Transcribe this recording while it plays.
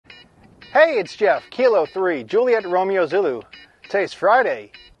Hey, it's Jeff, Kilo 3, Juliet Romeo Zulu. Today's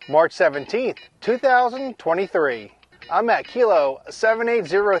Friday, March 17th, 2023. I'm at Kilo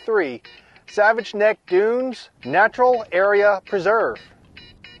 7803, Savage Neck Dunes Natural Area Preserve.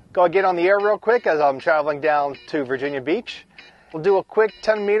 Go get on the air real quick as I'm traveling down to Virginia Beach. We'll do a quick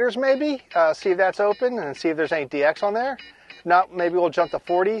 10 meters maybe, see if that's open and see if there's any DX on there. If not, maybe we'll jump to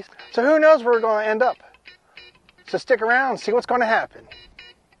 40. So who knows where we're going to end up. So stick around, see what's going to happen.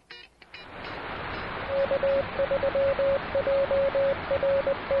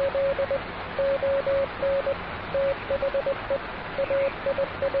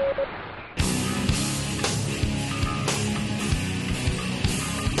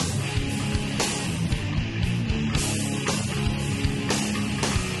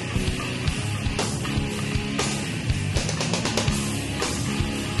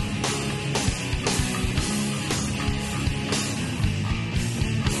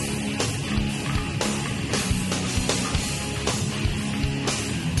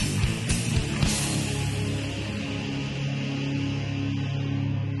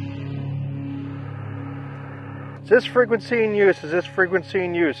 Is this frequency in use? Is this frequency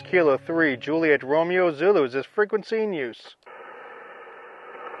in use? Kilo 3, Juliet Romeo Zulu. Is this frequency in use?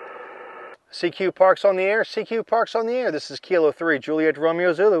 CQ Parks on the air. CQ Parks on the air. This is Kilo 3, Juliet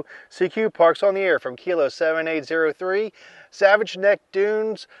Romeo Zulu. CQ Parks on the air from Kilo 7803, Savage Neck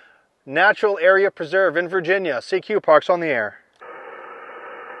Dunes Natural Area Preserve in Virginia. CQ Parks on the air.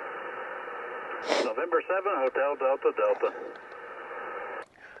 November 7, Hotel Delta Delta.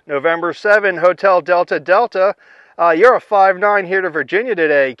 November 7, Hotel Delta Delta. You're a 5-9 here to Virginia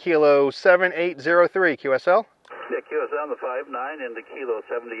today, Kilo 7803, QSL. Yeah, QSL on the 5-9 into Kilo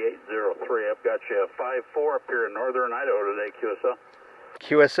 7803. I've got you a 5-4 up here in northern Idaho today, QSL.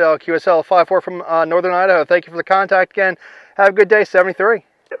 QSL 5-4 from northern Idaho. Thank you for the contact again. Have a good day, 73.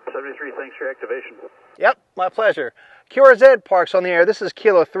 Yep, 73, thanks for your activation. Yep, my pleasure. QRZ Parks on the air. This is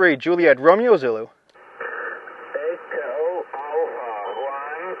Kilo 3, Juliet Romeo Zulu.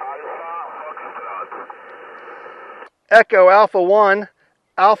 Echo Alpha 1,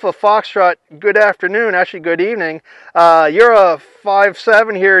 Alpha Foxtrot, good afternoon, actually good evening. You're a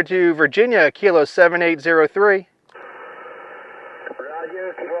 5-7 here to Virginia, Kilo 7803.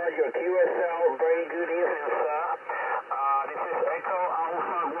 Roger, QSL, very good evening, sir. This is Echo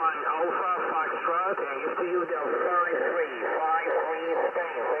Alpha 1, Alpha Foxtrot, and you see you down 53 Spain.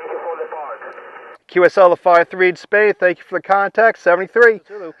 Thank you for the park. QSL the 53 in Spain, thank you for the contact, 73.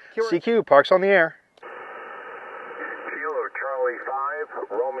 CQ, Parks on the air. Charlie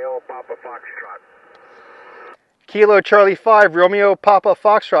 5, Romeo Papa Foxtrot. Kilo Charlie 5, Romeo Papa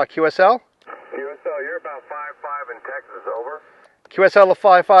Foxtrot, QSL. QSL, you're about 5-5 in Texas, over. QSL a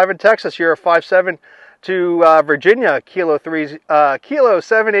 5-5 in Texas, you're a 5-7 to Virginia, Kilo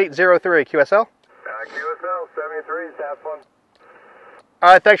 7803, QSL. QSL, 73s, have fun.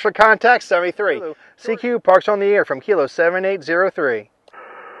 All right, thanks for contact, 73. CQ, Parks on the air from Kilo 7803.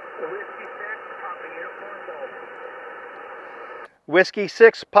 Whiskey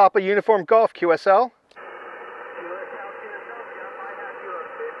 6, Papa Uniform Golf, QSL.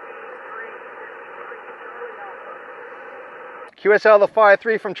 QSL the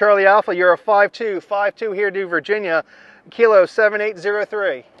 5-3 from Charlie Alpha, you're a 5-2 here to Virginia, Kilo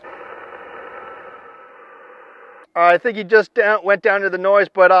 7803. I think you just went down to the noise,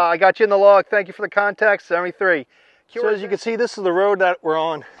 but I got you in the log. Thank you for the contact, 73. So as you can see, this is the road that we're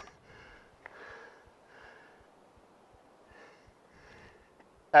on.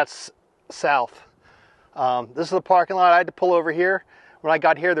 That's south. This is the parking lot. I had to pull over here. When I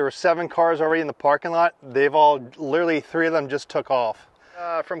got here, there were 7 cars already in the parking lot. They've all, literally 3 of them just took off.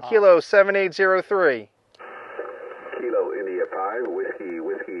 From Kilo 7803. Kilo India 5, Whiskey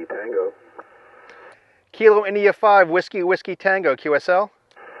Tango. Kilo India 5, Whiskey Tango, QSL.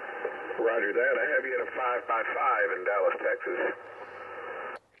 Roger that. I have you at a 5-5 in Dallas, Texas.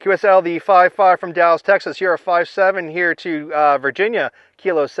 QSL the 5-5 from Dallas, Texas. You're a 5-7 here to Virginia,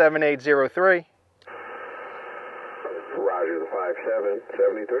 Kilo 7803. Roger the 5-7,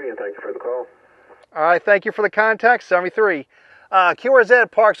 73, and thank you for the call. All right, thank you for the contact, 73.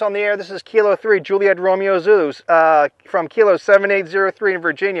 QRZ Parks on the air. This is Kilo 3, Juliet Romeo Zulus from Kilo 7803 in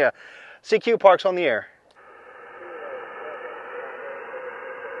Virginia. CQ Parks on the air.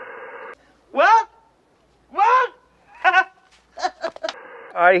 What?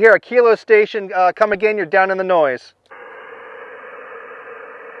 All right, here, a Kilo station. Come again, you're down in the noise.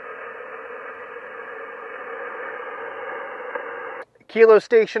 Kilo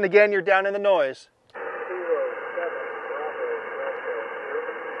station again, you're down in the noise.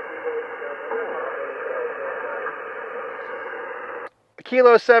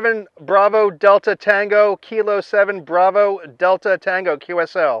 Kilo 7 Bravo Delta Tango, Kilo 7 Bravo Delta Tango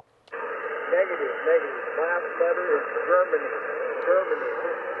QSL. Negative. Last letter is Germany.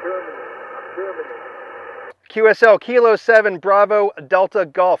 QSL, Kilo 7 Bravo Delta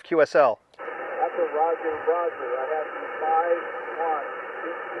Golf QSL. That's a Roger. I have you 5-1,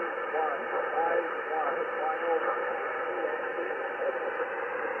 51,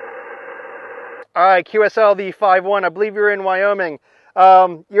 5-1, All right, QSL, the 5-1. I believe you're in Wyoming.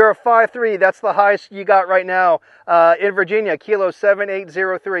 You're a 5-3. That's the highest you got right now. In Virginia, Kilo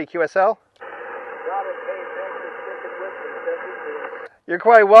 7803 QSL. You're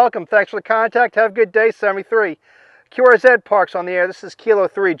quite welcome. Thanks for the contact. Have a good day, 73. QRZ Parks on the air. This is Kilo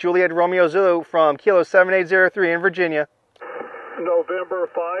 3, Juliet Romeo Zulu from Kilo 7803 in Virginia. November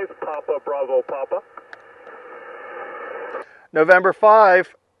 5, Papa Bravo Papa. November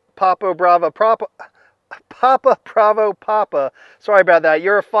 5, Papa Bravo Papa. Sorry about that.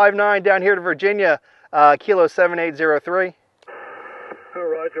 You're a 5-9 down here to Virginia, Kilo 7803.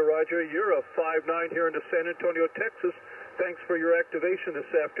 Roger. You're a 5-9 here into San Antonio, Texas. Thanks for your activation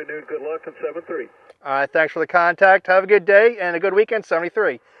this afternoon. Good luck on 7-3. All right, thanks for the contact. Have a good day and a good weekend,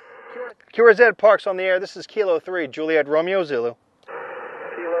 73. QRZ Parks on the air. This is Kilo 3, Juliet Romeo Zulu.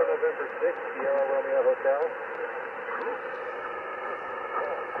 Kilo November 6, Sierra Romeo Hotel.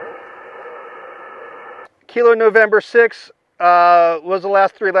 Kilo November 6 was the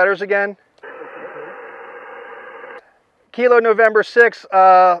last 3 letters again. Kilo November 6,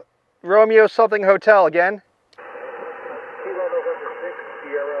 Romeo something Hotel again. Kilo November 6,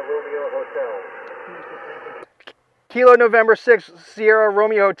 Sierra Romeo Hotel. Kilo November 6, Sierra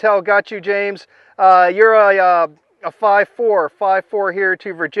Romeo Hotel. Got you, James. You're a 5-4 here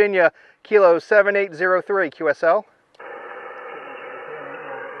to Virginia, Kilo 7803 QSL.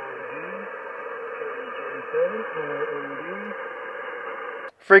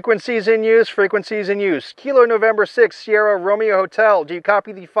 Frequencies in use. Kilo November 6, Sierra Romeo Hotel. Do you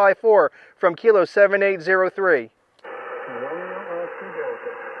copy the 5-4 from Kilo 7803?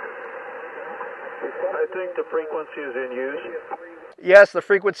 I think the frequency is in use. Yes, the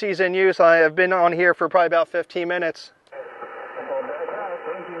frequency is in use. I have been on here for probably about 15 minutes.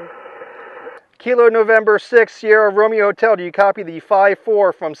 Kilo November 6, Sierra Romeo Hotel. Do you copy the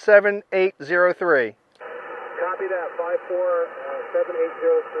 5-4 from 7803? Copy that, 5-4-7803,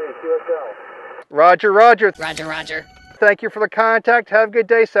 QSL. Roger. Roger. Thank you for the contact. Have a good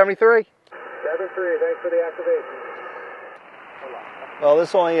day, 73. 73, thanks for the activation. Well, this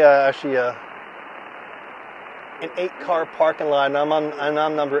is only actually an 8-car parking lot, and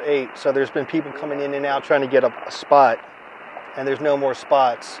I'm number 8. So there's been people coming in and out trying to get a spot, and there's no more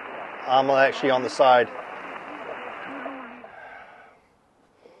spots. I'm actually on the side.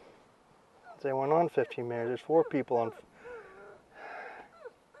 They went on 15 minutes. There's 4 people on.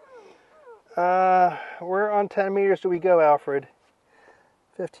 Where on 10 meters do we go, Alfred?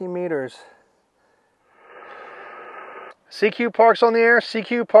 15 meters. CQ Parks on the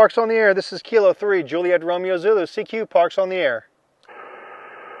air. This is Kilo 3, Juliet Romeo Zulu. CQ Parks on the air.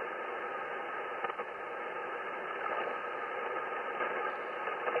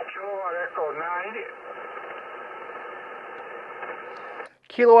 Kilowatt Echo 9.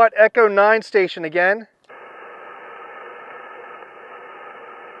 Kilowatt Echo 9 station again.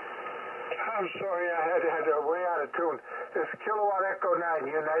 I'm sorry, I had way out of tune. This Kilowatt Echo 9,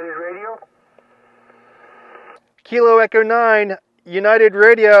 United Radio? Kilo Echo 9, United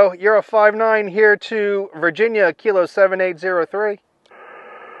Radio. You're a 5-9 here to Virginia, Kilo 7803.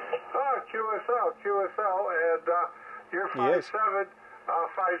 Oh, QSL, and you're 5-7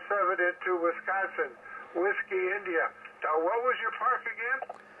 into Wisconsin, Whiskey, India. What was your park again?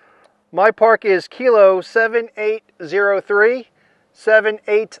 My park is Kilo 7803,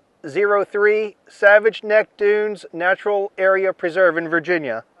 Savage Neck Dunes Natural Area Preserve in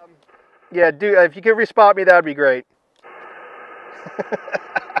Virginia. Yeah, if you could respot me, that would be great. Okay,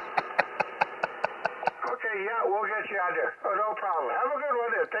 yeah, we'll get you out there. Oh, no problem. Have a good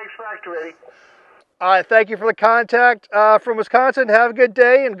one there. Thanks for activating. All right, thank you for the contact from Wisconsin. Have a good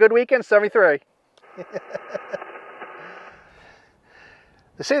day and good weekend, 73.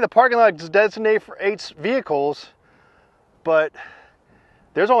 They say the parking lot is designated for 8 vehicles, but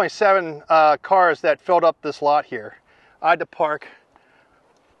there's only 7 cars that filled up this lot here. I had to park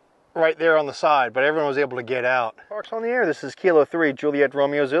right there on the side, but everyone was able to get out. Parks on the air. This is Kilo 3, Juliet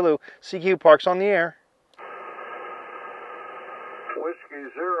Romeo Zulu. CQ Parks on the air. Whiskey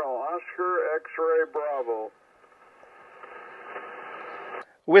 0, Oscar X-Ray Bravo.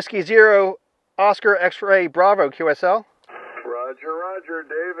 Whiskey 0, Oscar X-Ray Bravo, QSL. Roger.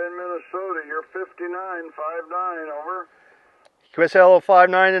 Dave in Minnesota. You're 59, 5-9, over. QSL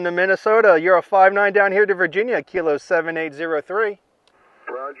 59 into Minnesota. You're a 59 down here to Virginia, Kilo 7803.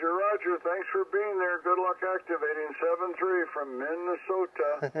 Roger, roger. Thanks for being there. Good luck activating 7-3 from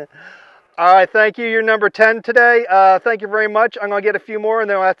Minnesota. All right, thank you. You're number 10 today. Thank you very much. I'm going to get a few more, and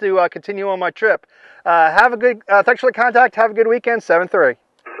then I'll have to continue on my trip. Have a good, thanks for the contact. Have a good weekend, 7-3. 7-3,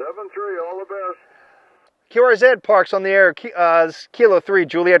 all the best. QRZ parks on the air. Kilo 3,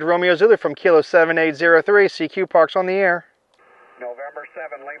 Juliet Romeo Zulu from Kilo 7803. CQ parks on the air. November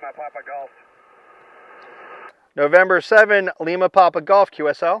 7, Lima Papa Golf. November 7, Lima Papa Golf,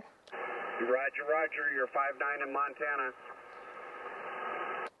 QSL. Roger, roger. You're 5-9 in Montana.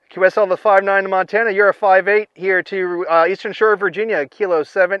 QSL the 59 in Montana. You're a 58 here to Eastern Shore, Virginia, Kilo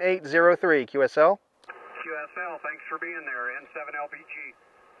 7803, QSL. QSL, thanks for being there. N7 LPG.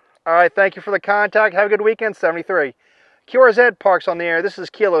 All right, thank you for the contact. Have a good weekend, 73. QRZ parks on the air. This is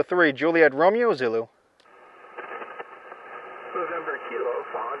Kilo 3, Juliet Romeo Zulu. November Kilo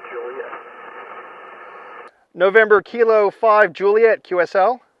 5, Juliet. November Kilo 5, Juliet,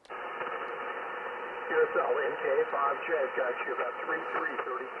 QSL. QSL NK5J, got you about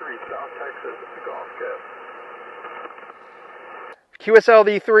 3333 South Texas at the Golf Coast. QSL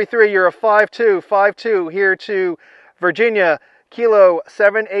the 33, you're a 52 here to Virginia, Kilo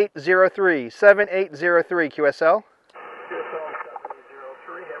 7803, 7803, QSL. QSL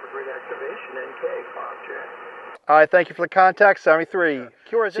 7803, have a great activation, NK5J. All right, thank you for the contact, 73.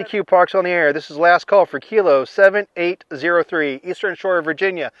 CQ parks on the air. This is last call for Kilo 7803, Eastern Shore of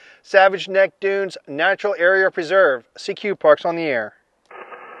Virginia, Savage Neck Dunes Natural Area Preserve. CQ parks on the air.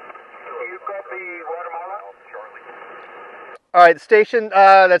 You copy Guatemala? All right, station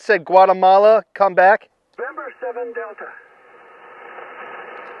that said Guatemala, come back. November 7 Delta.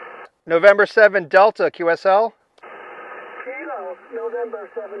 November 7 Delta, QSL. Kilo, November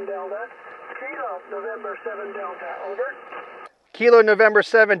 7 Delta. Kilo, November 7 Delta, over. Kilo November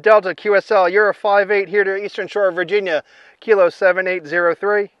 7 Delta, QSL. You're a 58 here to Eastern Shore of Virginia, Kilo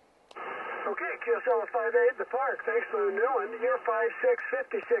 7803. Okay, QSL 58, the park. Thanks for the new one. You're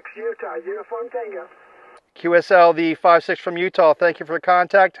 5656 Utah, Uniform Tango. QSL the 56 from Utah. Thank you for the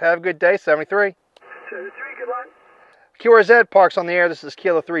contact. Have a good day, 73. 73, good luck. QRZ parks on the air. This is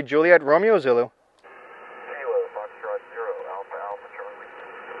Kilo 3, Juliet Romeo Zulu.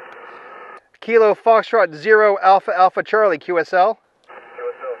 Kilo Foxtrot 0 Alpha Alpha Charlie, QSL. QSL,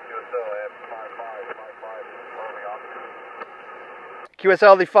 I have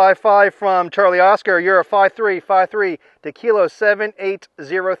 55, QSL the 55 from Charlie Oscar. You're a 53 to Kilo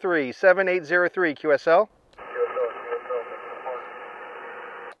 7803, 7803, QSL.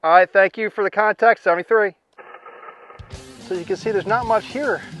 All right, thank you for the contact, 73. So you can see there's not much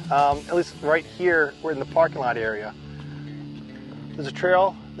here, at least right here, we're in the parking lot area. There's a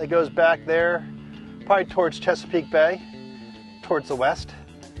trail that goes back there, probably towards Chesapeake Bay, towards the west.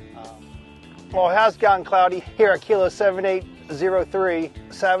 Well, it has gotten cloudy here at Kilo 7803,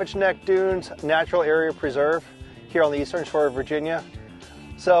 Savage Neck Dunes Natural Area Preserve, here on the Eastern Shore of Virginia.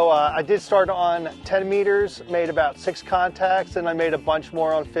 So I did start on 10 meters, made about 6 contacts, and I made a bunch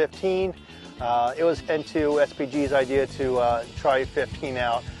more on 15. It was into SPG's idea to try 15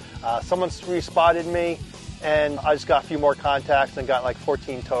 out. Someone respotted me, and I just got a few more contacts and got like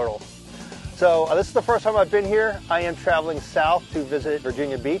 14 total. So this is the first time I've been here. I am traveling south to visit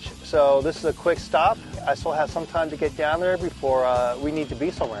Virginia Beach, so this is a quick stop. I still have some time to get down there before we need to be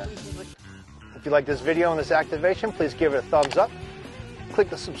somewhere. If you like this video and this activation, please give it a thumbs up.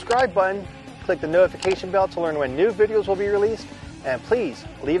 Click the subscribe button, click the notification bell to learn when new videos will be released, and please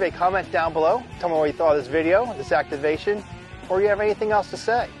leave a comment down below. Tell me what you thought of this video, this activation, or you have anything else to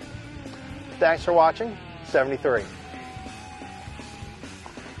say. Thanks for watching. 73.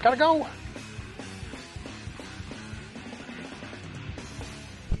 Gotta go.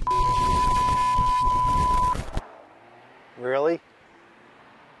 Really?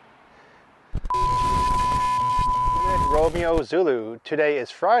 Romeo Zulu. Today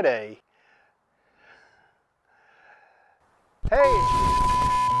is Friday. Hey!